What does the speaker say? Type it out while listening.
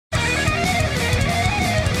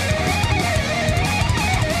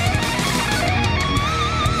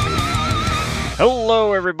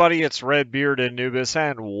Hello everybody, it's Redbeard Anubis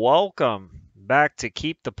and welcome back to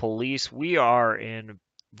Keep the Police. We are in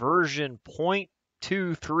version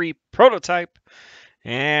 0.23 prototype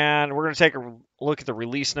and we're going to take a look at the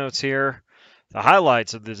release notes here. The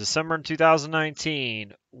highlights of the December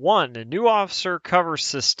 2019. 1. A new officer cover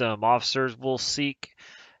system. Officers will seek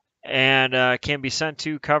and can be sent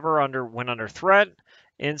to cover when under threat.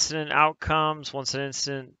 Incident outcomes. Once an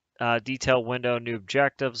incident detail window, new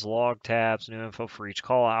objectives, log tabs, new info for each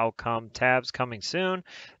call, outcome tabs coming soon.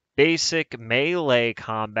 Basic melee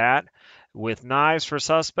combat with knives for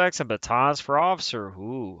suspects and batons for officer.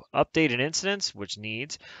 Ooh. Updated incidents, which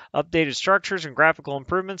needs updated structures and graphical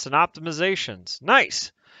improvements and optimizations.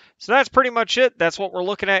 Nice. So that's pretty much it. That's what we're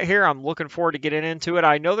looking at here. I'm looking forward to getting into it.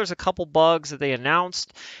 I know there's a couple bugs that they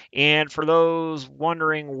announced, and for those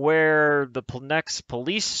wondering where the next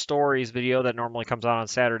police stories video that normally comes out on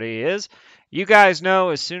Saturday is, you guys know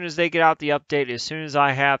as soon as they get out the update, as soon as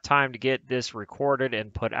I have time to get this recorded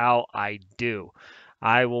and put out, I do.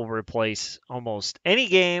 I will replace almost any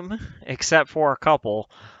game except for a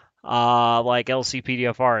couple, like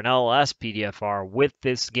LCPDFR and LSPDFR, with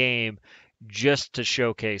this game just to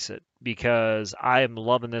showcase it because I am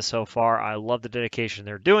loving this so far. I love the dedication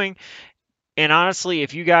they're doing. And honestly,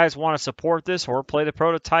 if you guys want to support this or play the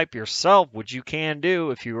prototype yourself, which you can do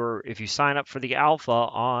if you sign up for the alpha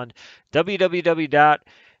on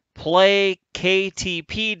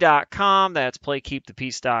www.playktp.com. That's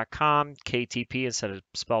playkeepthepeace.com. KTP instead of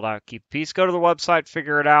spelled out keep the peace. Go to the website,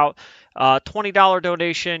 figure it out. $20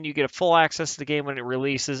 donation, you get a full access to the game when it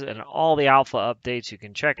releases and all the alpha updates. You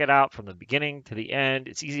can check it out from the beginning to the end.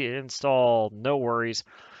 It's easy to install, no worries.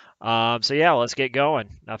 So yeah, let's get going.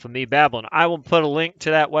 Enough of me babbling. I will put a link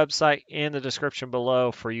to that website in the description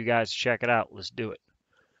below for you guys to check it out. Let's do it.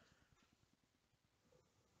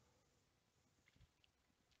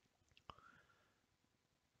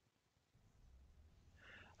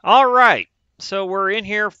 All right, so we're in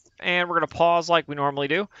here and we're going to pause like we normally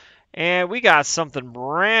do. And we got something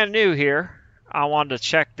brand new here. I wanted to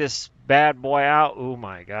check this bad boy out. Oh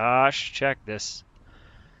my gosh, check this.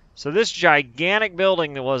 So this gigantic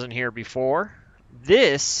building that wasn't here before,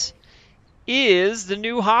 this is the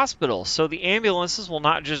new hospital. So the ambulances will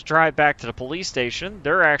not just drive back to the police station.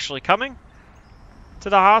 They're actually coming to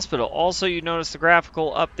the hospital. Also, you notice the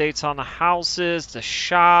graphical updates on the houses, the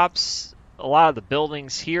shops. A lot of the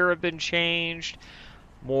buildings here have been changed.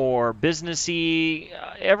 More businessy.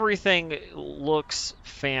 Everything looks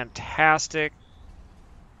fantastic.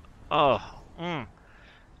 Oh,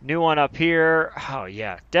 new one up here. Oh,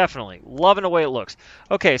 yeah, definitely. Loving the way it looks.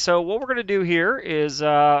 Okay, so what we're going to do here is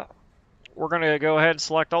we're going to go ahead and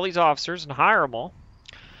select all these officers and hire them all.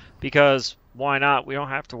 Because why not? We don't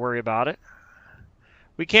have to worry about it.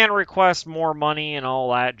 We can request more money and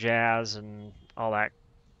all that jazz and all that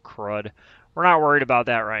crud. We're not worried about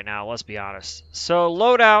that right now, let's be honest. So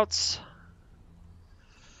loadouts.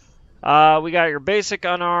 We got your basic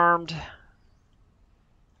unarmed.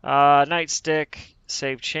 Nightstick.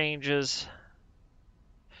 Save changes.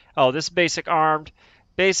 Oh, this is basic armed.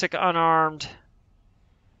 Basic unarmed.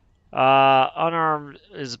 Unarmed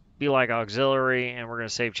is be like auxiliary, and we're going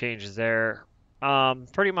to save changes there.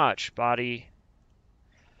 Pretty much. Body.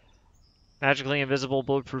 Magically invisible,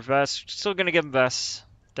 bulletproof vest. Still going to give them vests.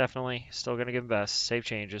 Definitely. Still going to give them vests. Save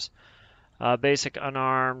changes. Basic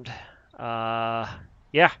unarmed. Yeah.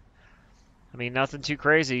 I mean, nothing too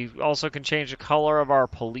crazy. Also can change the color of our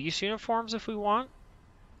police uniforms if we want,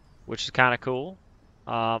 which is kind of cool.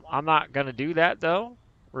 I'm not going to do that, though.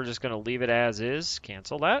 We're just going to leave it as is.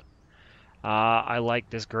 Cancel that. I like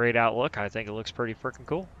this grayed out look. I think it looks pretty freaking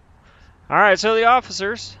cool. All right, so the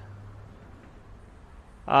officers.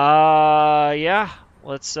 Yeah,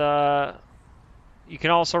 let's, you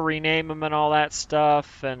can also rename them and all that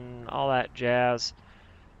stuff and all that jazz.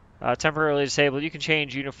 Temporarily disabled. You can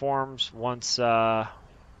change uniforms once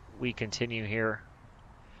we continue here.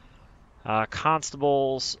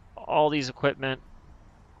 Constables, all these equipment.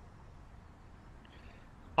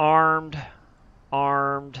 Armed,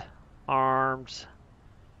 armed, armed,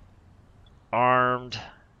 armed,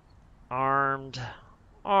 armed,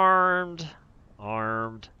 armed, armed,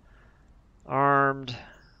 armed,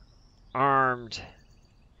 armed,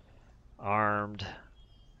 armed,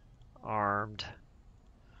 armed,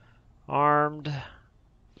 armed,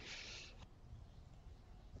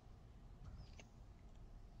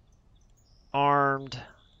 armed, armed,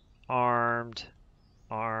 armed,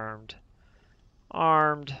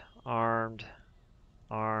 armed, armed,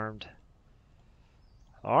 armed,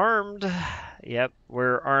 armed. Yep,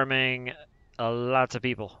 we're arming lots of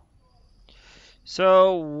people.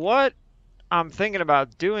 So what I'm thinking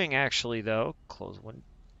about doing actually though, close one.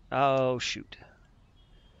 Oh shoot.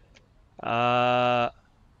 Go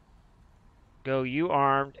you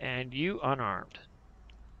armed and you unarmed.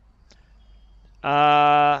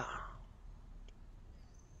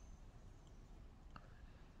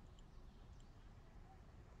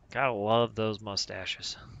 Gotta love those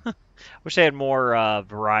mustaches. Wish they had more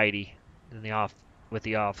variety in the with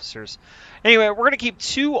the officers. Anyway, we're gonna keep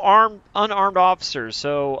two unarmed officers.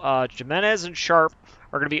 So Jimenez and Sharp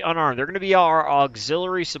are gonna be unarmed. They're gonna be our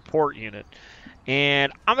auxiliary support unit.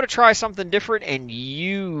 And I'm gonna try something different and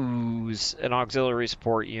use an auxiliary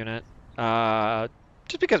support unit,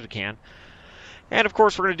 just because we can. And of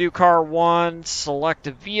course, we're going to do car 1, select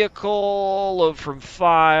a vehicle, load from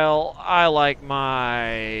file. I like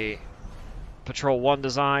my Patrol 1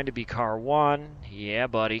 design to be car 1. Yeah,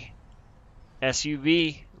 buddy.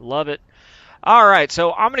 SUV, love it. All right,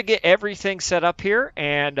 so I'm going to get everything set up here,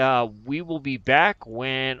 and we will be back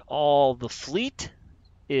when all the fleet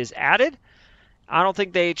is added. I don't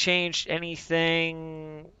think they changed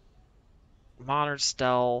anything. Modern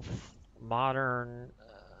stealth, modern,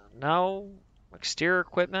 no. Exterior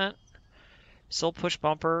equipment, still push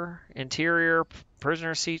bumper, interior,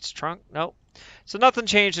 prisoner seats, trunk, nope. So nothing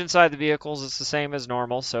changed inside the vehicles. It's the same as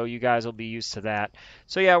normal, so you guys will be used to that.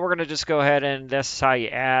 So yeah, we're going to just go ahead and this is how you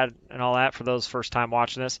add and all that for those first time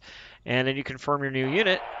watching this. And then you confirm your new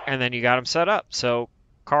unit, and then you got them set up. So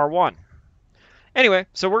car 1. Anyway,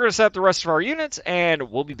 so we're going to set up the rest of our units, and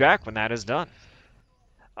we'll be back when that is done.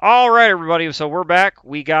 All right, everybody, so we're back.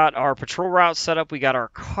 We got our patrol route set up. We got our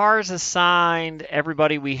cars assigned.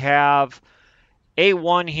 Everybody, we have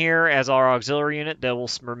A1 here as our auxiliary unit that will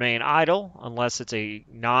remain idle unless it's a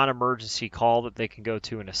non-emergency call that they can go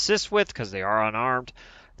to and assist with because they are unarmed.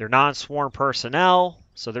 They're non-sworn personnel,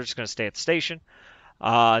 so they're just going to stay at the station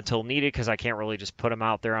until needed because I can't really just put them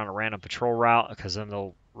out there on a random patrol route because then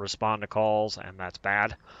they'll respond to calls, and that's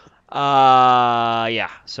bad. Yeah,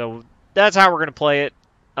 so that's how we're going to play it.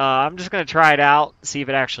 I'm just going to try it out, see if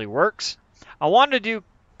it actually works. I wanted to do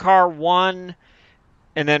car 1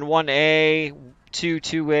 and then 1A,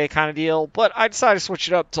 2A kind of deal, but I decided to switch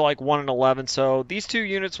it up to like 1 and 11. So these two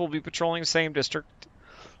units will be patrolling the same district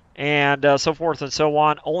and so forth and so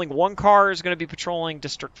on. Only one car is going to be patrolling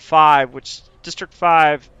District 5, which District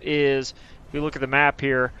 5 is, if we look at the map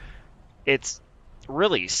here, it's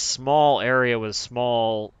really small area with a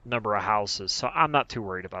small number of houses. So I'm not too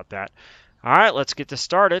worried about that. All right, let's get this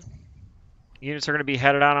started. Units are going to be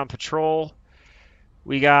headed out on patrol.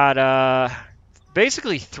 We got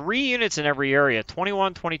basically 3 units in every area.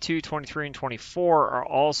 21, 22, 23, and 24 are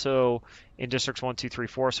also in districts 1, 2, 3,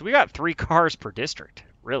 4. So we got 3 cars per district,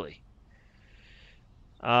 really.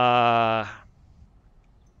 Yeah,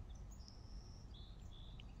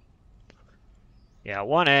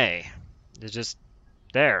 1A is just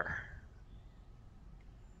there.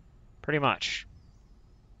 Pretty much.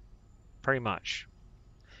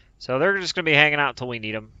 So they're just going to be hanging out until we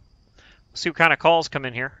need them. We'll see what kind of calls come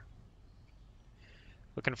in here.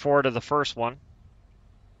 Looking forward to the first one.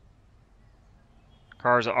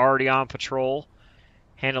 Cars are already on patrol,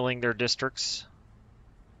 handling their districts.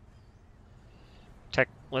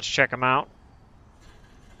 Let's check them out.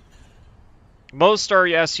 Most are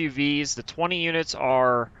SUVs. The 20 units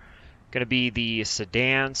are going to be the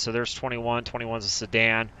sedans. So there's 21. 21's a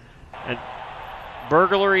sedan. And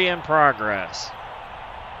burglary in progress.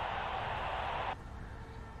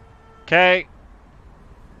 Okay.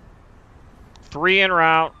 3 en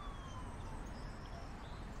route.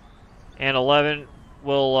 And 11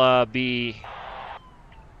 will be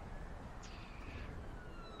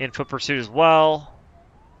in foot pursuit as well.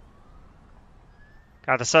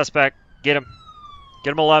 Got the suspect. Get him.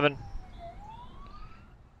 Get him 11.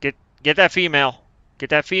 Get that female. Get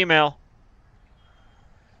that female.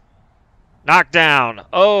 Knocked down.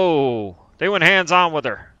 Oh, they went hands-on with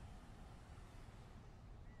her.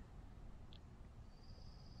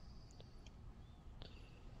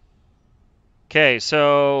 Okay,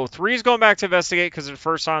 so 3's going back to investigate because they're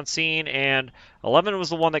first on scene, and 11 was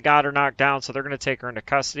the one that got her knocked down, so they're going to take her into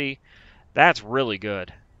custody. That's really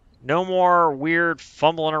good. No more weird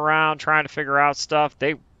fumbling around trying to figure out stuff.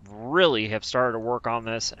 They really have started to work on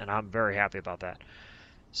this, and I'm very happy about that.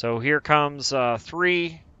 So here comes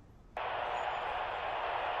 3.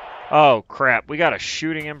 Oh, crap. We got a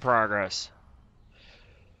shooting in progress.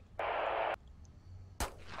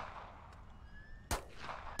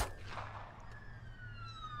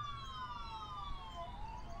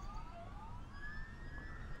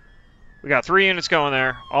 We got 3 units going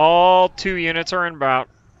there. All 2 units are inbound.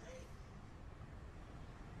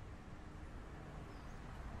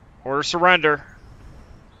 Order surrender.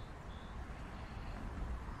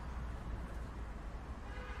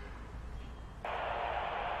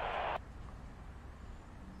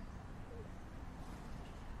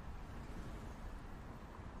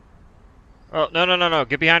 Oh, no, no, no, no.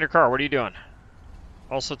 Get behind your car. What are you doing?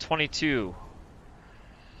 Also 22.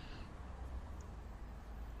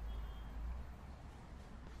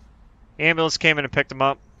 Ambulance came in and picked him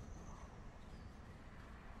up.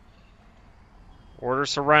 Order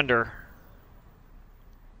surrender.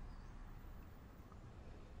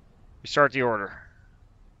 Restart the order.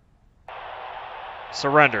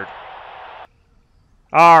 Surrendered.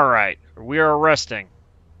 All right. We are arresting.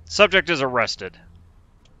 Subject is arrested.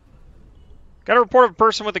 Got a report of a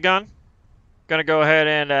person with a gun. Going to go ahead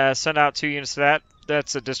and send out 2 units to that.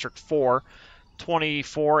 That's a District 4.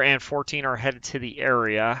 24 and 14 are headed to the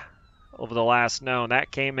area over the last known.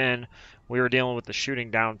 That came in. We were dealing with the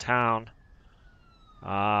shooting downtown.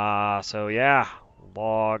 So yeah,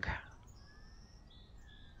 log.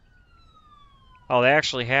 Oh, they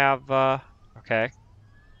actually have, okay.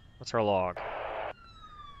 What's our log?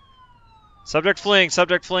 Subject fleeing,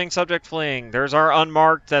 subject fleeing, subject fleeing. There's our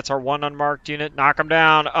unmarked. That's our 1 unmarked unit. Knock him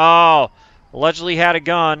down. Oh, allegedly had a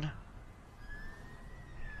gun.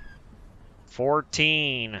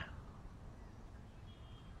 14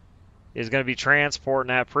 is going to be transporting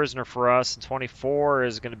that prisoner for us. And 24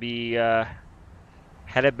 is going to be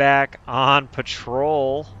headed back on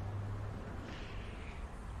patrol.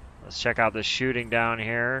 Let's check out the shooting down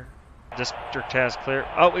here. District has clear.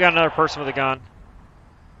 Oh, we got another person with a gun.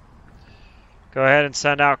 Go ahead and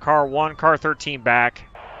send out car 1, car 13 back.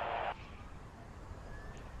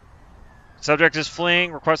 Subject is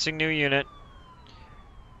fleeing, requesting new unit.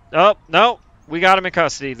 Oh, no. We got him in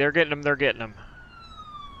custody. They're getting him. They're getting him.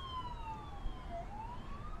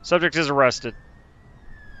 Subject is arrested.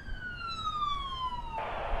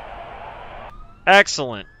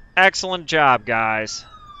 Excellent. Excellent job, guys.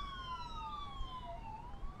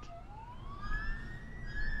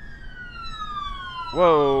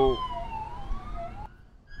 Whoa.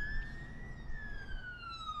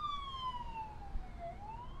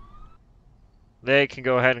 They can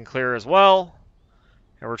go ahead and clear as well.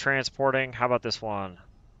 And we're transporting. How about this one?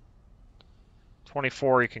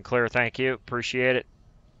 24, you can clear. Thank you. Appreciate it.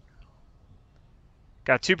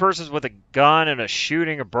 Got 2 persons with a gun and a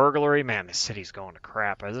shooting, a burglary. Man, this city's going to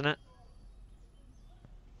crap, isn't it?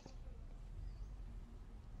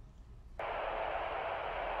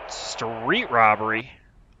 Street robbery.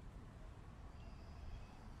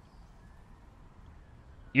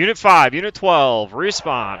 Unit 5, Unit 12,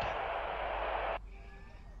 respond.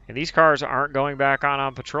 And these cars aren't going back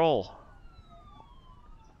on patrol.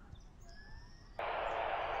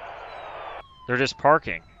 They're just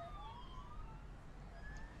parking.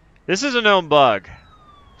 This is a known bug.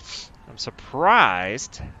 I'm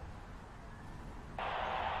surprised.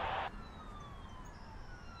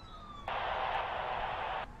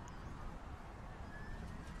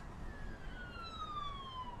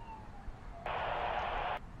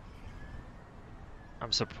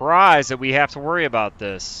 I'm surprised that we have to worry about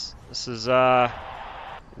this. This is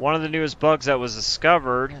one of the newest bugs that was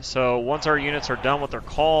discovered. So once our units are done with their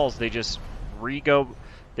calls, they just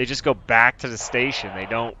go back to the station. They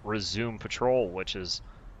don't resume patrol, which is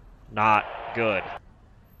not good.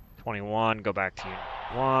 21, go back to Unit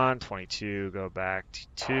 1. 22, go back to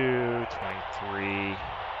 2. 23,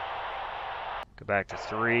 go back to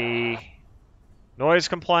 3. Noise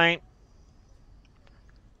complaint.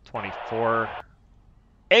 24.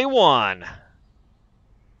 A1.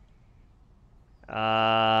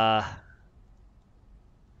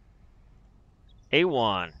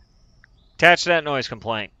 A1. Attach that noise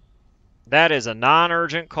complaint. That is a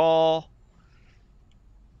non-urgent call.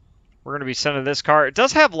 We're going to be sending this car. It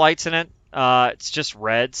does have lights in it. It's just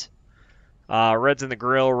reds. Reds in the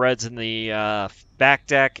grill, reds in the back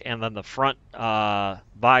deck, and then the front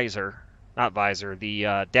visor. Not visor,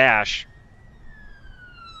 the dash.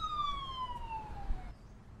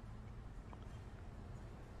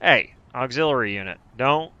 Hey, auxiliary unit,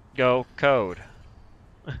 don't go code.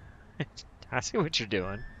 I see what you're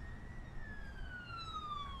doing.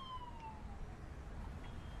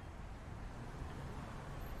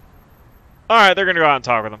 Alright, they're going to go out and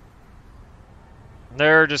talk with them.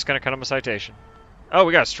 They're just going to cut them a citation. Oh,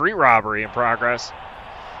 we got street robbery in progress.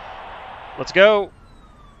 Let's go.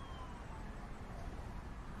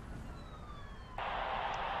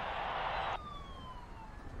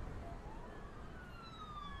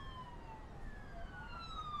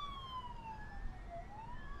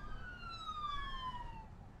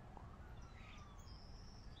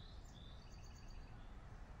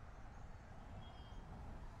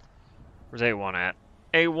 Where's A1 at?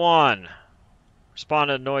 A1! Respond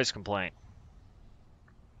to a noise complaint.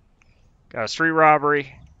 Got a street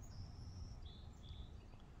robbery.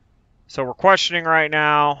 So we're questioning right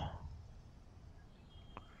now.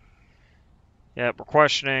 Yep, we're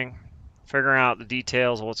questioning, figuring out the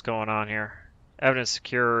details of what's going on here. Evidence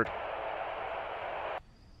secured.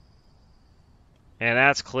 And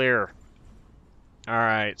that's clear. All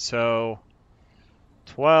right, so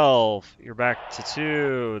 12, you're back to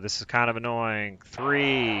 2. This is kind of annoying.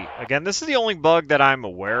 3, again, this is the only bug that I'm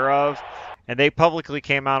aware of, and they publicly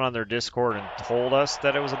came out on their Discord and told us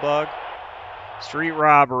that it was a bug. Street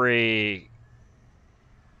robbery.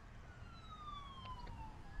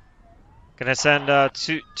 Gonna send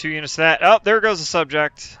two units to that. Oh, there goes the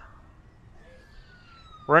subject.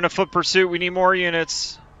 We're in a foot pursuit. We need more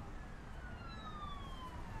units.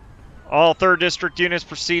 All 3rd District units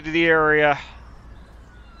proceed to the area.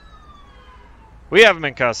 We have him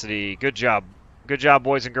in custody. Good job. Good job,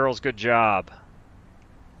 boys and girls. Good job.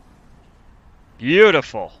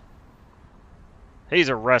 Beautiful. He's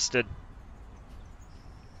arrested.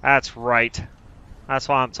 That's right. That's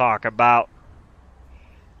what I'm talking about.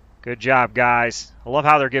 Good job, guys. I love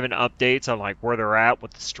how they're giving updates on like where they're at,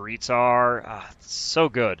 what the streets are. It's so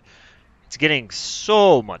good. It's getting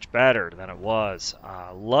so much better than it was.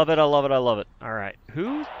 Love it, I love it, I love it. All right,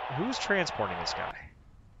 who's transporting this guy?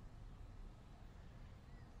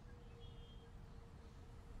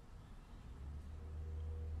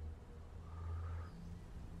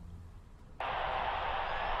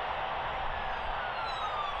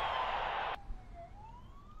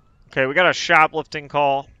 Okay, we got a shoplifting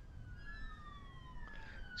call.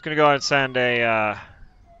 Just gonna go ahead and send a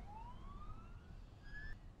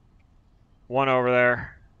one over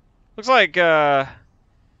there. Looks like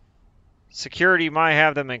security might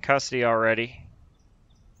have them in custody already.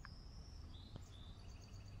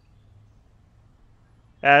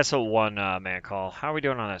 That's a one-man call. How are we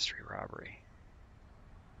doing on that street robbery?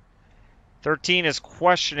 13 is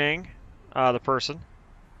questioning the person.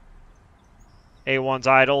 A1's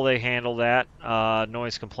idle. They handle that.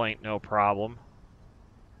 Noise complaint, no problem.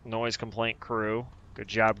 Noise complaint crew. Good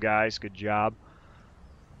job, guys. Good job.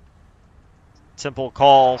 Simple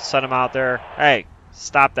call. Send them out there. Hey,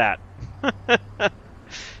 stop that.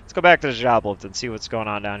 Let's go back to the job lift and see what's going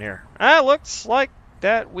on down here. Looks like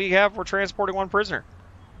that we're transporting one prisoner.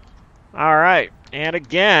 All right. And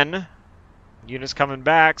again, units coming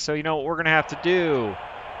back. So you know what we're going to have to do.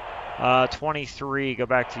 23, go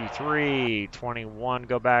back to 3. 21,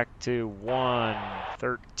 go back to 1.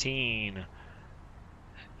 13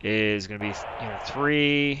 is going to be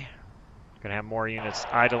 3. Going to have more units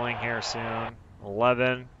idling here soon.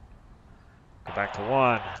 11, go back to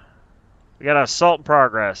 1. We got an assault in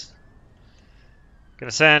progress. Going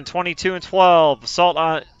to send 22 and 12.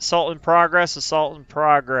 Assault in progress, assault in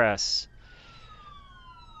progress.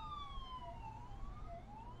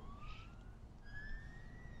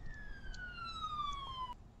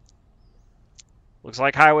 Looks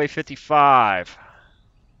like Highway 55.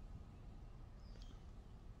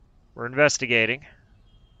 We're investigating.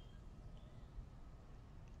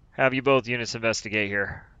 Have you both units investigate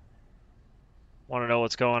here. Want to know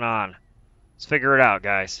what's going on. Let's figure it out,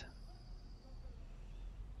 guys.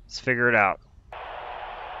 Let's figure it out.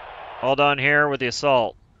 All done here with the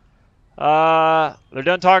assault. They're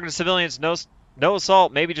done talking to civilians. No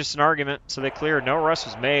assault, maybe just an argument. So they cleared. No arrest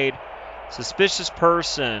was made. Suspicious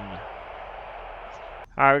person.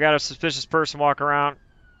 All right, we got a suspicious person walking around.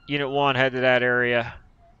 Unit 1, head to that area.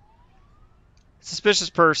 Suspicious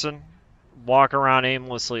person. Walk around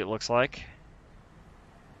aimlessly, it looks like.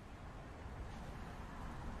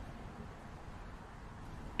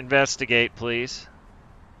 Investigate, please.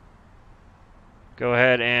 Go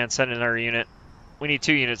ahead and send in our unit. We need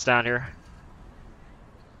 2 units down here.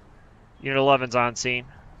 Unit 11's on scene.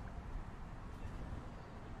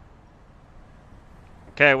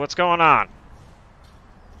 Okay, what's going on?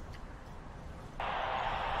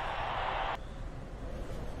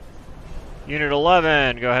 Unit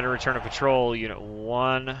 11, go ahead and return to patrol. Unit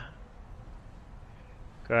 1, go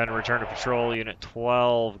ahead and return to patrol. Unit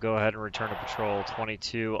 12, go ahead and return to patrol.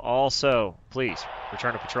 22, also, please,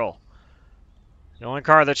 return to patrol. The only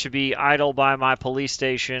car that should be idle by my police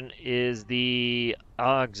station is the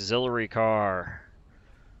auxiliary car.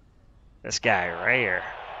 This guy right here.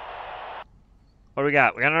 What do we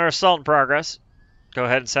got? We got another assault in progress. Go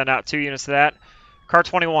ahead and send out 2 units to that. Car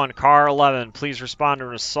 21, car 11, please respond to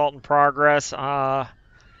an assault in progress on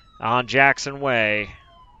Jackson Way.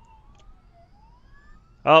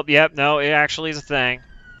 Oh, yep, no, it actually is a thing.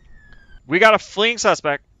 We got a fleeing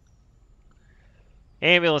suspect.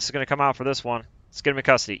 Ambulance is going to come out for this one. Let's get him in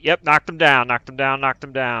custody. Yep, knocked him down, knocked him down, knocked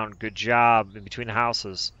him down. Good job in between the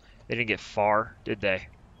houses. They didn't get far, did they? It'd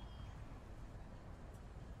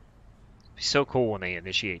be so cool when they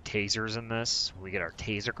initiate tasers in this. When we get our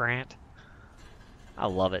taser grant. I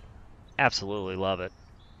love it. Absolutely love it.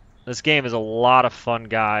 This game is a lot of fun,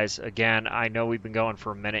 guys. Again, I know we've been going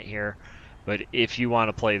for a minute here, but if you want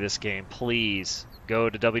to play this game, please go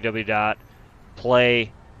to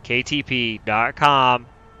www.playktp.com,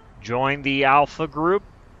 join the alpha group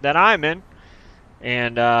that I'm in,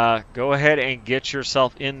 and go ahead and get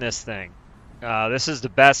yourself in this thing. This is the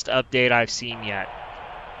best update I've seen yet.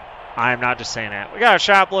 I'm not just saying that. We got a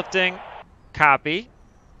shoplifting copy.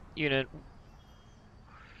 Unit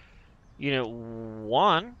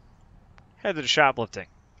 1 headed to shoplifting.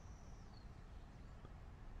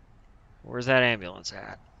 Where's that ambulance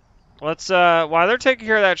at? Let's while they're taking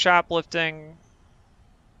care of that shoplifting,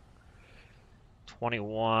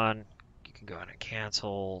 21, you can go ahead and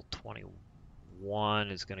cancel. 21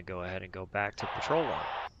 is going to go ahead and go back to patrol 1.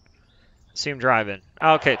 See him driving.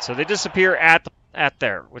 Okay, so they disappear at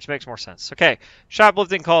there, which makes more sense. Okay,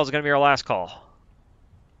 shoplifting call is going to be our last call.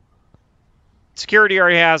 Security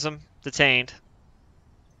already has him detained.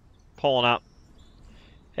 Pulling up.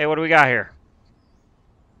 Hey, what do we got here?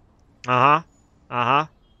 Okay.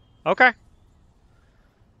 All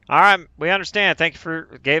right, we understand. Thank you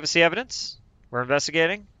for gave us the evidence. We're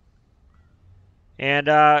investigating. And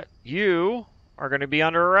you are going to be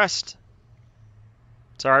under arrest.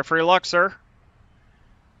 Sorry for your luck, sir.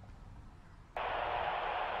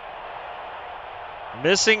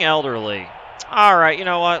 Missing elderly. All right, you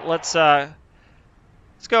know what? Let's go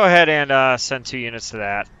ahead and send 2 units to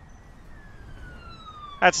that.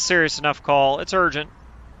 That's a serious enough call. It's urgent.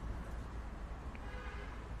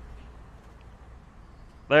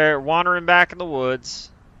 They're wandering back in the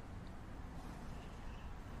woods.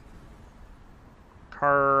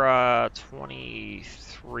 Car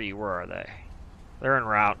 23, where are they? They're en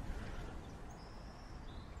route.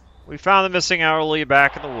 We found the missing elderly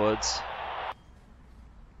back in the woods.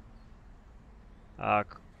 Car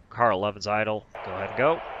 11's idle. Go ahead and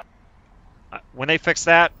go. When they fix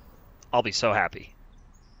that, I'll be so happy.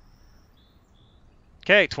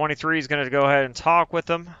 Okay, 23 is going to go ahead and talk with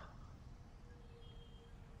them.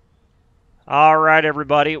 All right,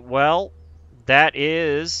 everybody. Well, that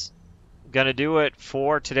is going to do it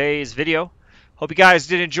for today's video. Hope you guys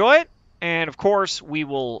did enjoy it. And, of course, we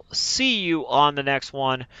will see you on the next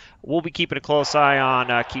one. We'll be keeping a close eye on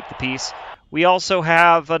Keep the Peace. We also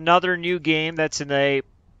have another new game that's in a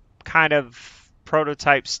kind of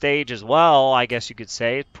prototype stage as well, I guess you could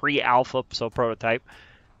say. Pre-alpha, so prototype.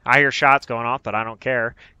 I hear shots going off, but I don't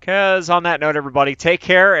care. Because on that note, everybody, take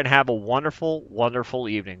care and have a wonderful, wonderful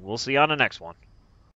evening. We'll see you on the next one.